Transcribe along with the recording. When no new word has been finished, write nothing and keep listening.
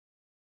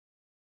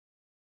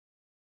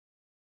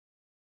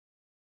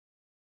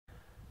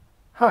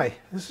Hi,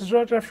 this is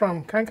Roger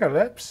from Kanka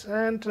Labs,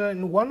 and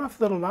in one of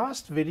the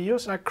last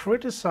videos I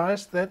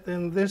criticized that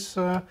in this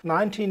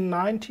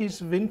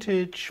 1990s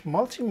vintage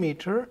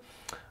multimeter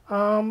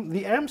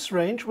the amps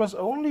range was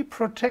only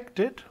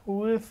protected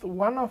with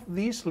one of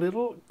these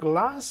little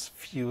glass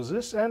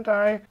fuses, and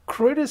I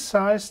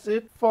criticized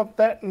it for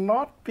that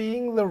not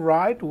being the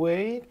right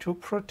way to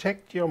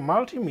protect your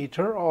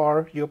multimeter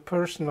or your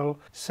personal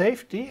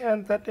safety,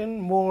 and that in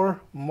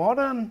more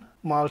modern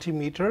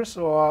multimeters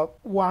or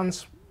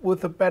ones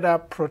with a better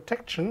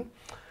protection,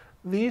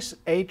 these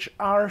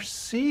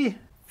HRC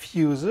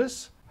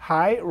fuses,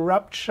 high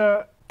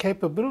rupture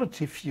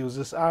capability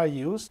fuses, are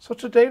used. So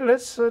today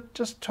let's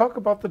just talk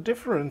about the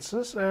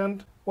differences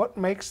and what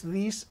makes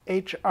these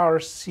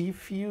HRC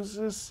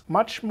fuses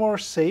much more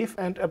safe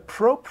and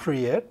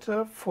appropriate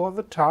for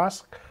the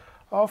task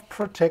of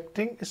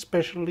protecting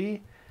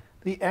especially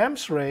the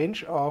amps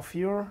range of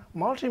your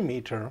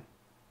multimeter.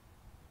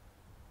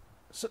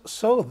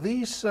 So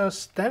these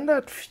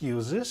standard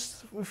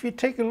fuses, if you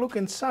take a look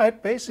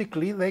inside,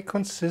 basically they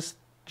consist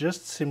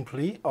just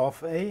simply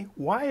of a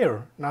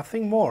wire,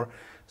 nothing more.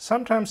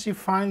 Sometimes you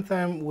find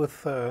them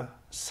with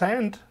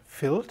sand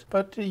filled,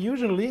 but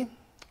usually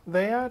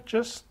they are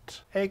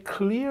just a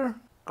clear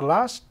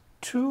glass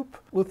tube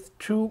with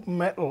two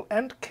metal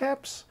end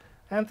caps,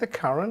 and the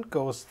current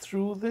goes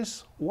through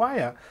this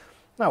wire.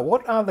 Now,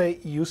 what are they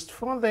used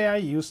for? They are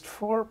used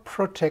for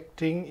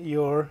protecting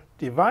your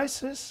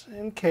devices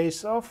in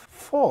case of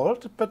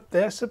fault, but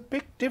there's a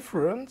big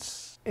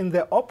difference in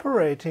their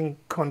operating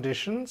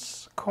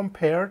conditions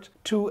compared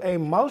to a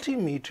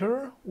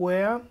multimeter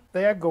where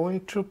they are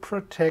going to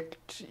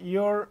protect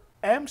your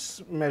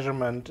amps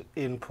measurement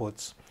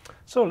inputs.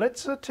 So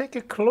let's take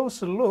a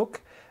closer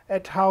look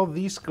at how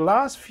these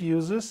glass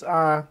fuses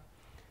are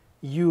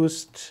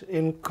used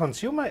in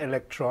consumer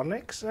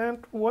electronics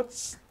and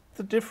what's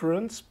the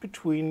difference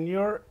between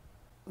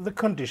the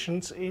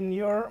conditions in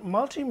your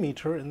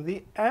multimeter in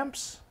the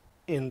amps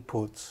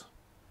inputs.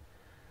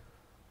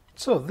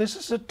 So this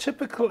is a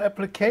typical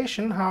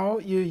application how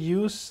you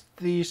use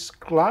these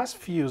glass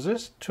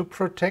fuses to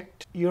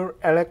protect your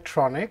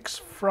electronics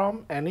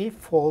from any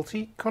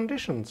faulty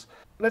conditions.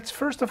 Let's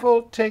first of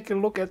all take a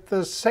look at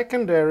the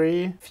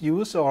secondary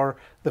fuse, or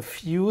the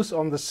fuse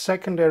on the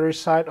secondary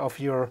side of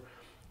your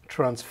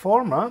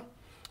transformer.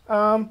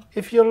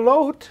 If your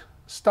load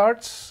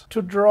starts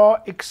to draw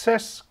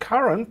excess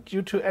current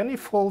due to any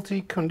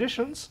faulty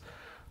conditions,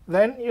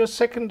 then your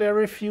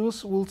secondary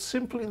fuse will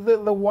simply,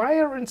 the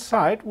wire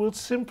inside will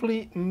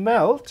simply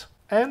melt,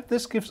 and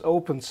this gives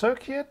open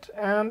circuit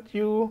and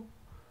you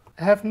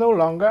have no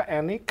longer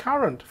any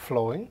current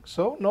flowing,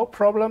 so no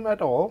problem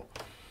at all.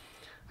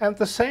 And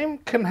the same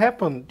can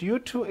happen due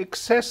to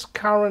excess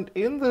current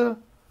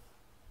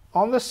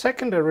on the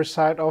secondary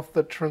side of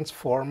the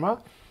transformer,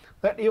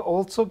 that you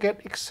also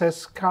get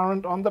excess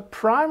current on the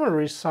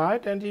primary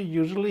side, and you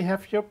usually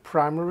have your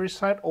primary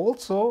side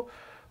also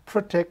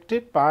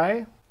protected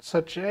by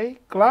such a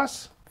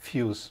glass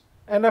fuse.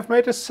 And I've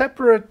made a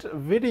separate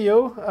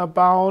video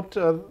about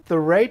the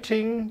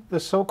rating, the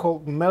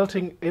so-called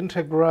melting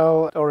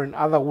integral, or in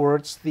other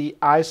words the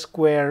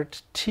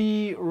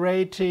I²T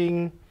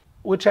rating,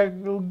 which I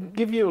will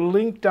give you a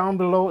link down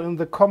below in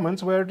the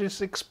comments, where it is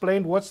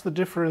explained what's the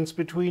difference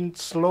between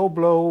slow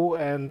blow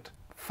and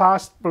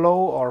fast blow,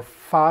 or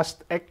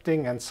fast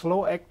acting and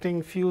slow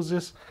acting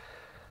fuses.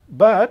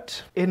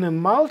 But in a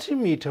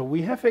multimeter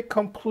we have a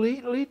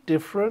completely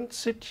different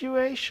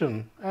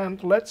situation,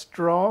 and let's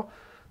draw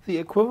the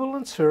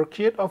equivalent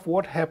circuit of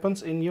what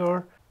happens in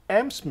your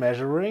amps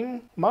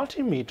measuring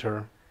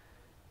multimeter.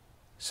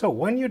 So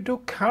when you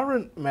do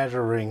current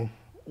measuring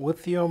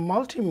with your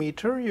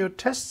multimeter, your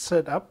test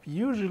setup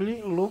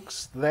usually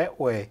looks that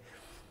way.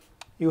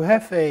 You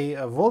have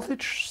a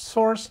voltage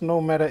source,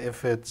 no matter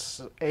if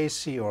it's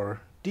AC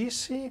or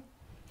DC.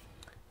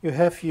 You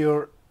have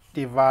your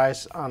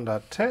device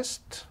under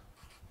test.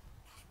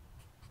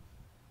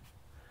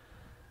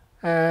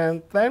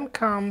 And then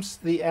comes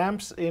the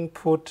amps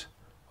input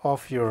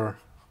of your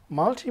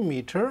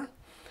multimeter.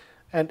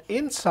 And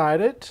inside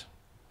it,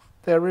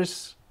 there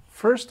is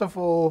first of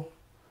all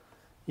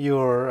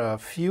your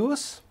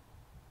fuse.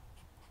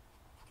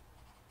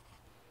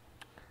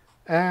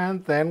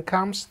 And then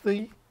comes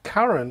the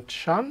current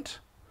shunt,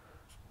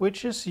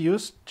 which is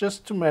used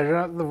just to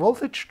measure the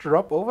voltage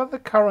drop over the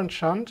current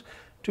shunt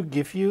to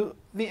give you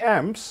the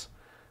amps.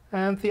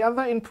 And the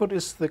other input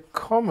is the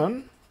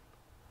common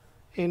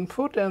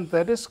input, and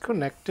that is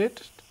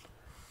connected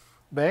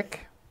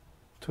back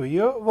to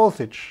your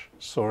voltage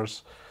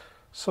source.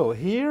 So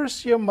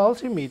here's your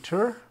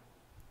multimeter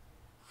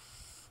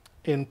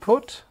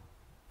input,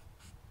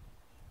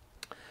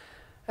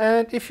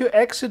 and if you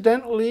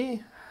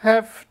accidentally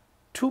have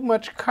too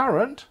much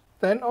current,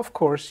 then of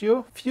course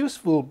your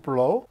fuse will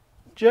blow,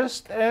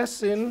 just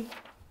as in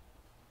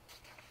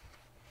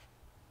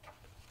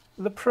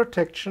the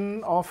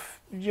protection of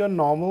your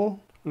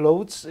normal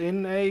loads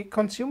in a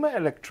consumer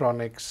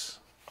electronics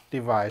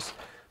device.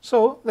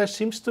 So there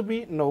seems to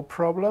be no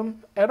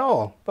problem at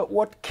all. But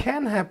what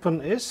can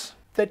happen is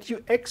that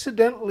you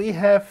accidentally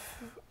have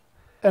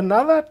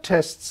another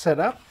test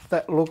setup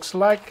that looks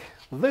like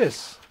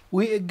this.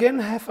 We again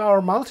have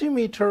our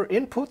multimeter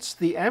inputs,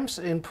 the amps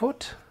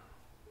input,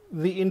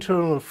 the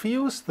internal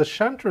fuse, the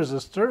shunt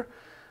resistor,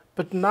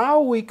 but now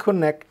we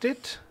connect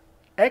it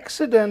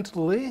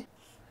accidentally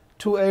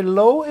to a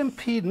low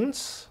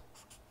impedance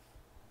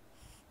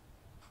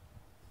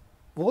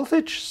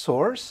voltage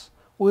source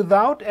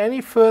without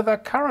any further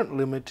current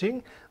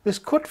limiting. This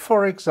could,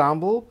 for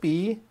example,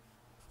 be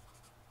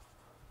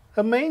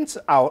a mains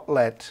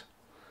outlet.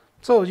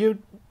 So you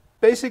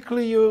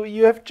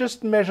have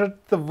just measured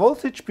the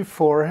voltage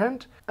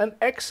beforehand and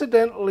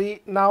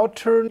accidentally now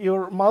turn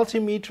your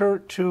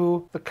multimeter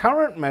to the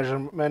current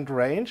measurement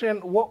range,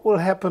 and what will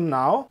happen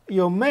now?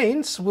 Your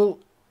mains will,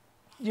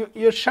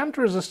 your shunt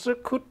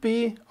resistor could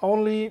be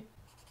only,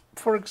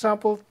 for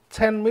example,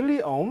 10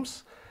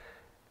 milliohms.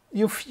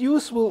 Your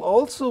fuse will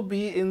also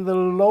be in the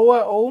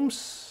lower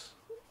ohms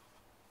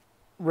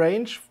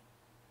range,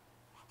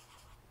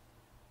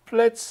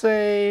 let's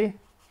say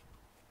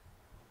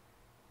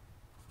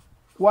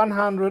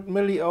 100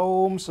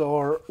 milliohms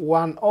or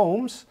 1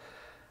 ohms.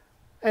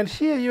 And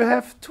here you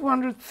have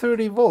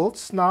 230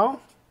 volts now,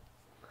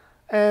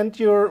 and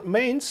your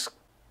mains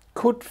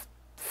could,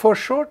 for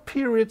short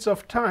periods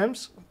of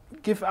times,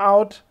 give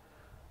out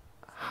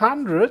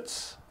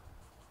hundreds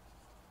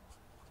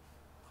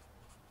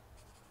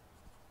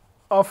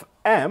of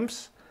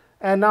amps.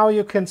 And now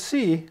you can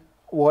see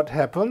what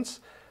happens.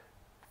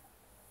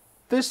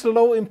 This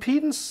low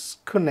impedance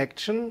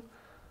connection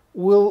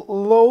will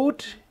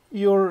load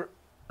your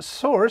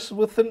source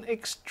with an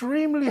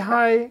extremely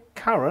high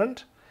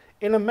current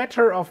in a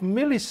matter of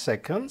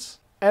milliseconds.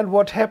 And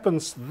what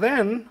happens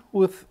then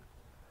with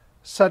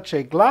such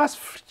a glass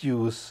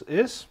fuse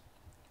is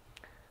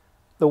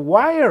the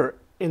wire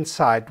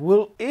inside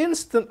will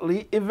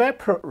instantly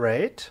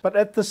evaporate, but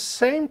at the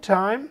same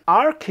time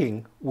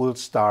arcing will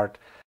start.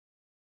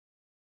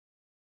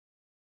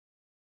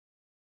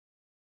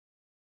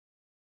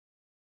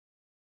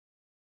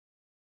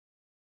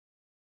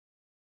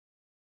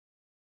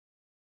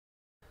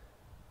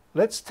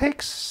 Let's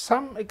take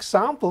some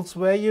examples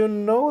where you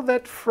know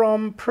that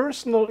from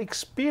personal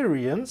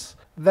experience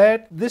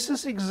that this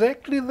is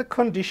exactly the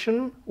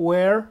condition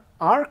where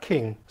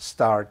arcing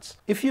starts.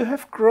 If you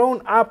have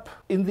grown up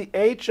in the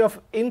age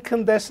of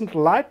incandescent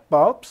light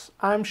bulbs,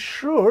 I'm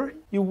sure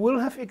you will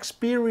have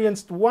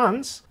experienced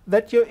once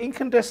that your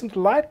incandescent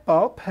light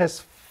bulb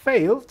has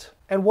failed,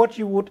 and what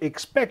you would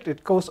expect,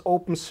 it goes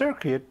open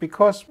circuit,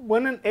 because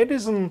when an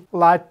Edison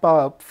light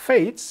bulb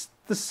fades,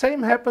 the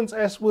same happens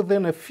as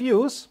within a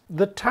fuse.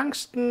 The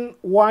tungsten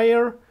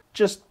wire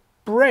just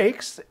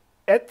breaks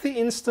at the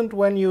instant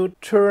when you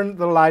turn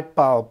the light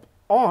bulb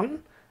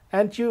on,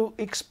 and you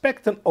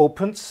expect an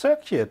open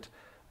circuit.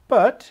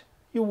 But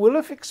you will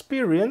have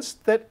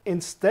experienced that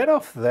instead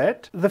of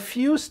that, the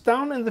fuse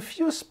down in the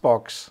fuse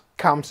box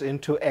comes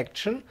into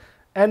action,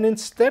 and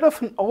instead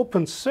of an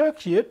open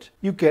circuit,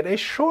 you get a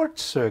short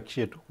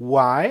circuit.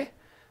 Why?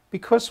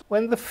 Because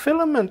when the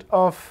filament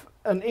of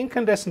an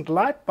incandescent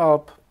light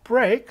bulb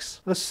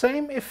breaks, the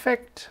same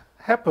effect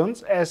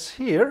happens as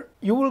here.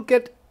 You will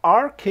get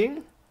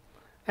arcing,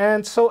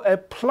 and so a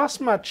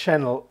plasma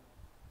channel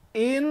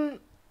in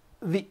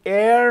the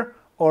air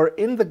or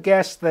in the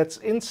gas that's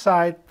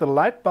inside the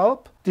light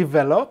bulb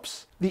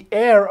develops. The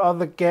air or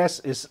the gas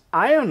is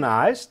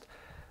ionized,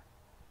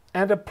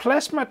 and a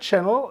plasma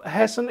channel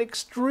has an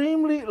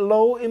extremely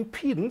low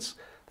impedance.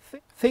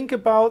 Think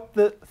about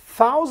the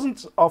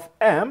thousands of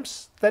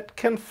amps that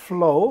can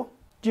flow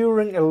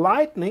during a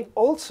lightning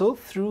also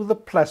through the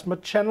plasma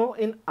channel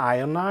in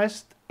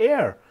ionized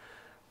air.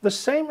 The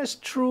same is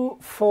true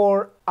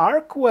for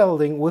arc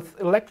welding with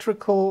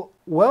electrical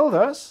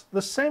welders.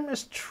 The same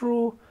is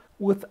true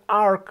with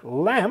arc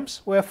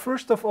lamps, where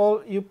first of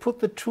all you put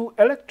the two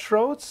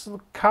electrodes, the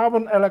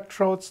carbon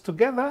electrodes,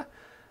 together,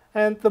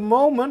 and the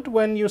moment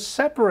when you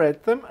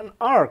separate them, an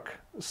arc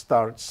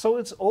starts. So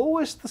it's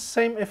always the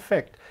same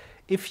effect.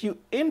 If you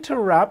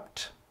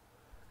interrupt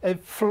a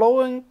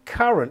flowing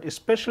current,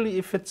 especially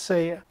if it's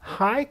a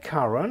high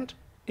current,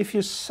 if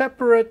you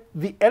separate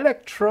the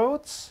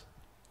electrodes,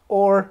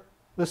 or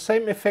the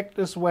same effect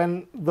is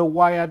when the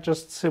wire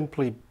just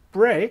simply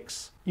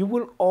breaks, you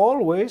will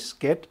always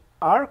get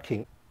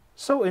arcing.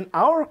 So in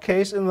our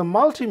case, in the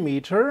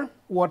multimeter,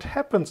 what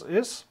happens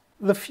is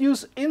the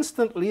fuse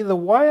instantly, the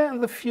wire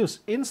in the fuse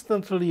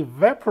instantly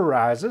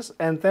vaporizes,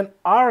 and then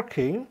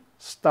arcing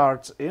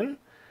starts in,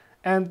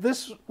 and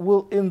this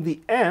will in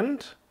the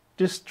end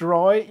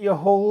destroy your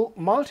whole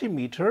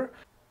multimeter.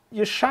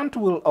 Your shunt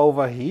will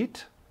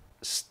overheat,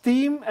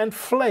 steam and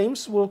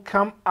flames will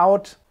come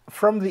out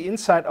from the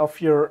inside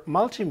of your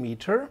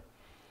multimeter,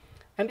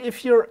 and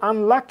if you're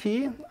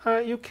unlucky,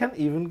 you can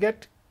even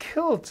get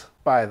killed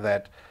by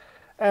that.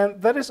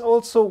 And that is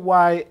also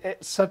why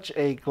such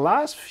a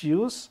glass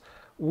fuse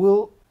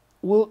will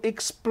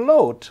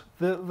explode.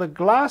 The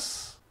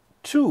glass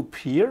tube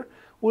here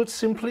will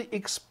simply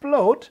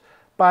explode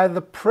by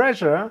the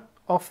pressure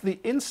of the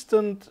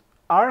instant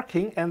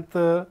arcing and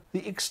the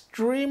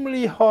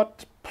extremely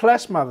hot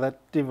plasma that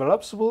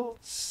develops will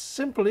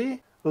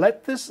simply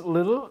let this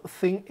little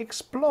thing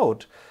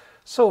explode.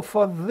 So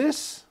for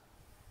this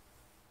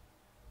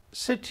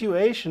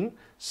situation,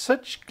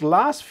 such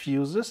glass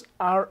fuses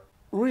are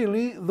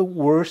really the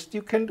worst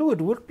you can do.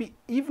 It would be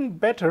even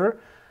better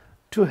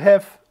to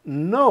have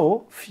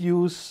no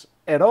fuse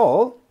at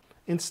all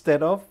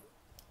instead of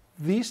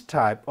these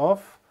type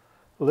of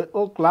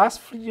little glass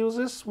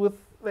fuses with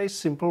a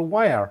simple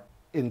wire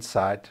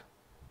inside.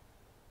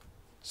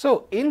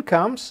 So in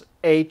comes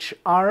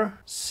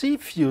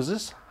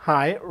HRC-fuses,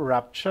 high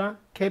rupture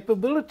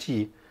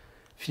capability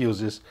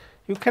fuses.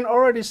 You can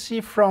already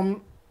see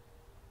from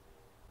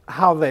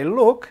how they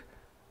look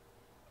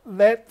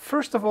that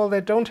first of all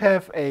they don't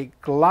have a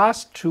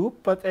glass tube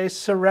but a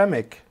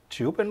ceramic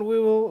tube, and we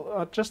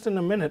will just in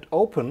a minute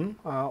open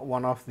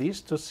one of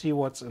these to see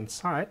what's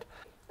inside.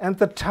 And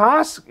the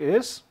task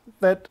is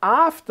that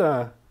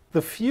after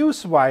the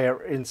fuse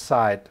wire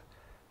inside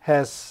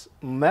has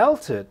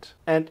melted,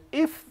 and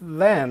if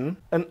then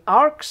an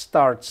arc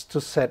starts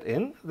to set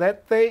in,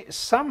 that they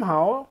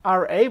somehow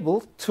are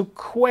able to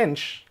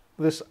quench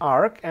this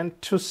arc and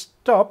to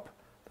stop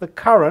the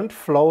current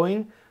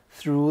flowing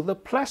through the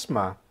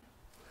plasma.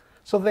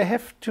 So they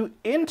have to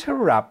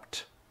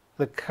interrupt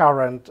the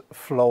current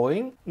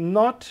flowing,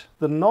 not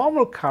the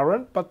normal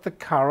current, but the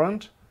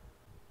current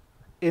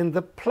in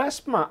the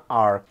plasma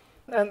arc.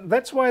 And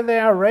that's why they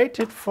are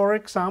rated, for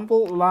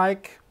example,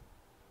 like,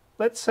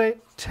 let's say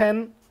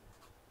 10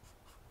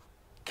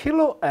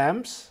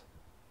 kiloamps.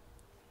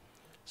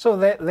 So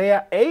that they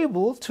are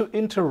able to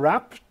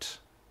interrupt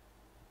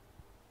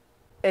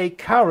a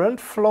current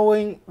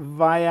flowing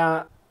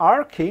via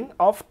arcing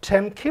of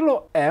 10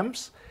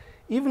 kiloamps,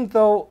 even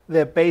though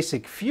their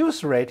basic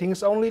fuse rating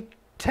is only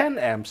 10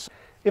 amps.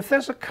 If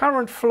there's a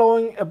current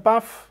flowing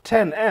above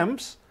 10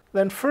 amps,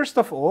 then first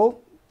of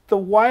all, the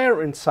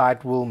wire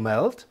inside will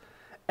melt.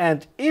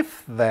 And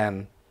if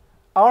then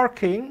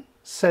arcing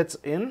sets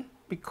in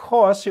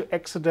because you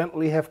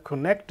accidentally have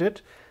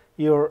connected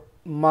your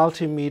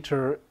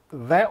multimeter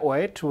that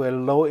way to a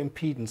low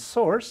impedance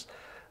source,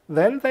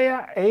 then they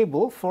are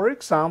able, for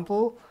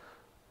example,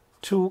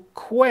 to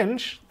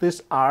quench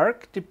this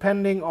arc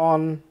depending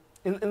on,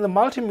 in the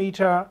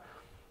multimeter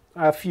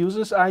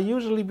fuses are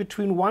usually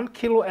between 1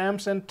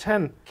 kiloamps and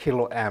 10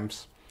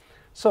 kiloamps.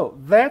 So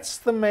that's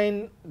the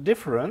main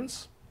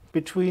difference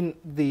between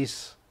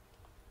these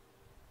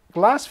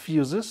glass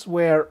fuses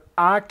where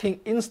arcing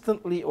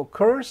instantly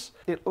occurs.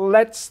 It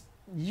lets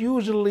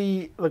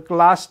usually the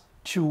glass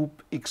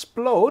tube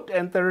explode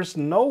and there is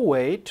no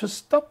way to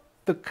stop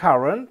the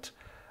current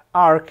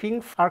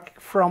arcing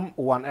from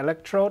one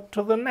electrode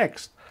to the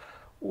next.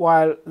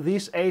 While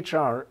these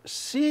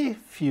HRC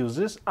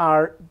fuses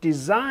are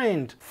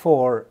designed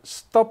for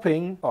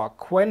stopping or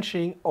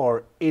quenching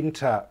or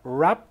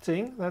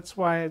interrupting, that's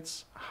why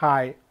it's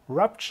high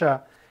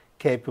rupture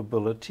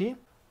capability,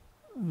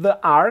 the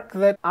arc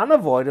that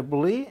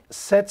unavoidably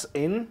sets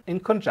in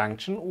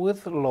conjunction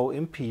with low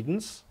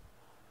impedance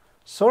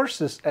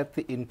sources at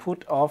the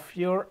input of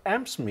your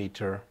amps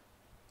meter.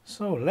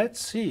 So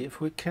let's see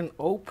if we can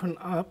open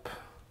up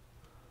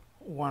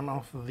one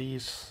of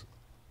these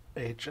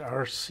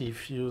HRC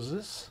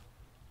fuses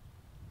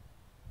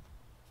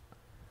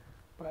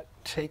by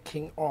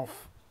taking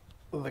off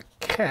the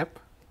cap.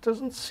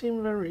 Doesn't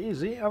seem very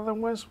easy,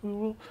 otherwise we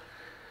will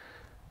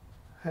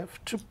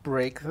have to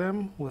break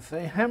them with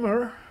a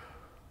hammer.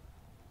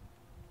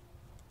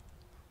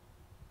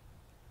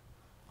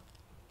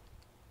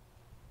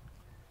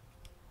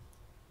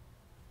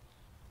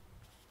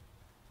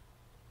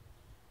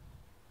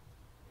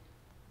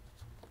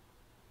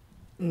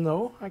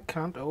 No, I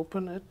can't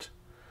open it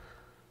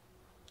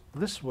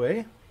this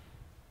way.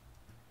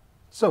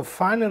 So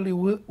finally,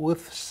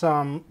 with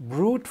some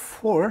brute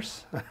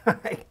force,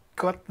 I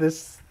got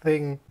this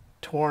thing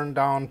torn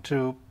down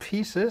to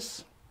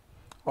pieces,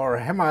 or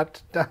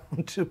hammered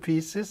down to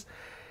pieces.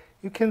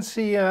 You can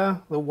see the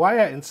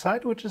wire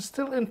inside, which is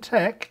still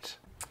intact,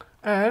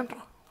 and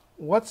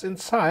what's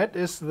inside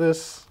is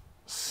this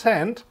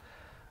sand,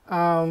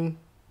 and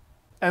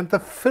the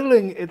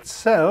filling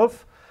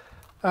itself,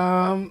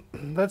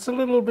 that's a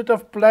little bit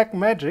of black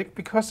magic,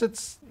 because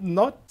it's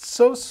not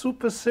so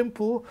super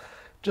simple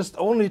just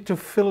only to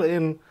fill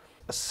in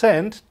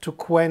sand to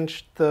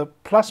quench the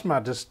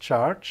plasma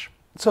discharge.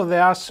 So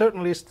there are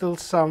certainly still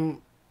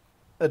some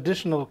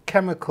additional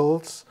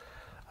chemicals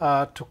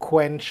to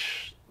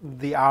quench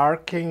the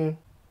arcing,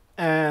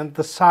 and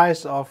the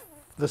size of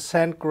the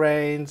sand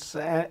grains,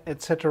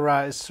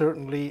 etc. is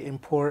certainly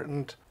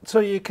important. So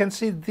you can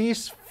see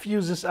these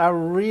fuses are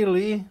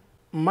really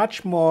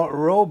much more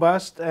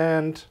robust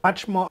and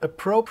much more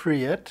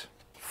appropriate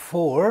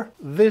for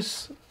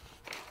this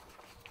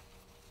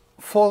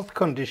fault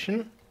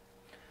condition,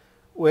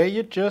 where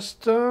you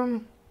just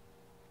have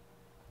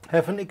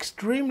an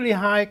extremely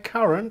high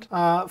current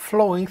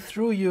flowing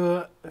through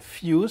your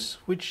fuse,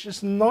 which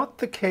is not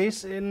the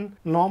case in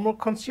normal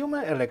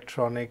consumer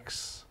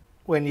electronics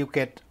when you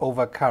get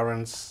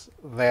overcurrents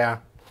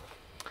there.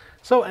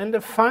 So, and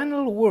the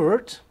final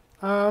word,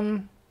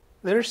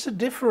 there's a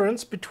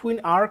difference between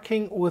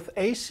arcing with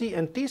AC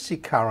and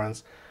DC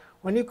currents.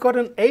 When you got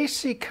an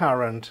AC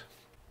current,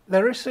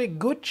 there is a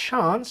good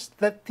chance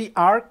that the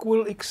arc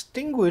will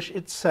extinguish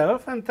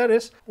itself, and that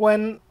is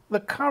when the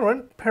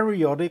current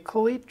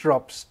periodically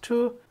drops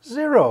to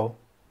 0.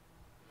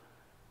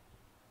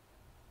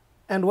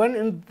 And when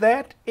in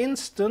that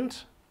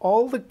instant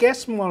all the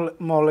gas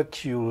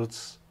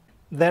molecules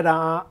that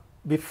are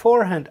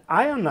beforehand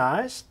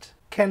ionized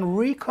can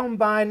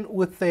recombine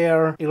with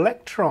their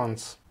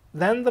electrons,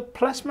 then the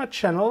plasma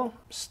channel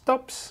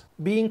stops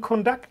being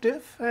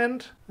conductive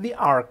and the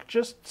arc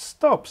just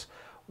stops.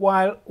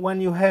 While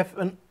when you have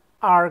an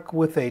arc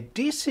with a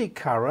DC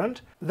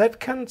current, that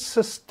can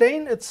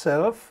sustain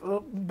itself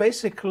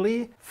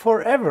basically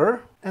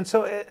forever, and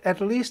so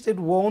at least it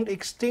won't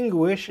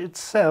extinguish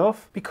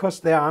itself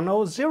because there are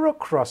no zero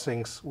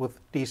crossings with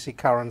DC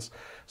currents.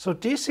 So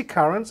DC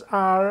currents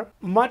are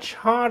much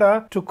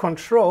harder to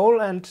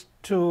control and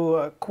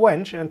to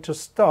quench and to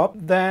stop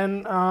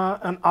than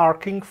an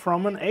arcing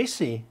from an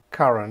AC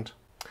current.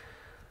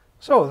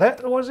 So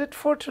that was it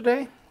for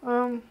today.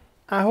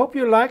 I hope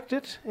you liked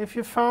it. If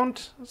you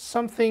found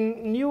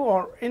something new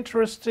or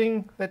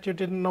interesting that you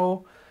didn't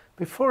know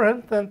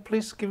beforehand, then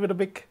please give it a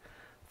big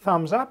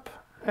thumbs up.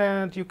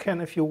 And you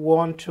can, if you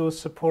want to,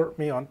 support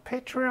me on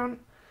Patreon.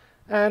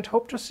 And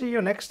hope to see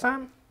you next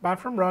time. Bye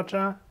from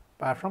Roger.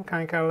 Bye from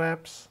Kanka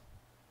Labs.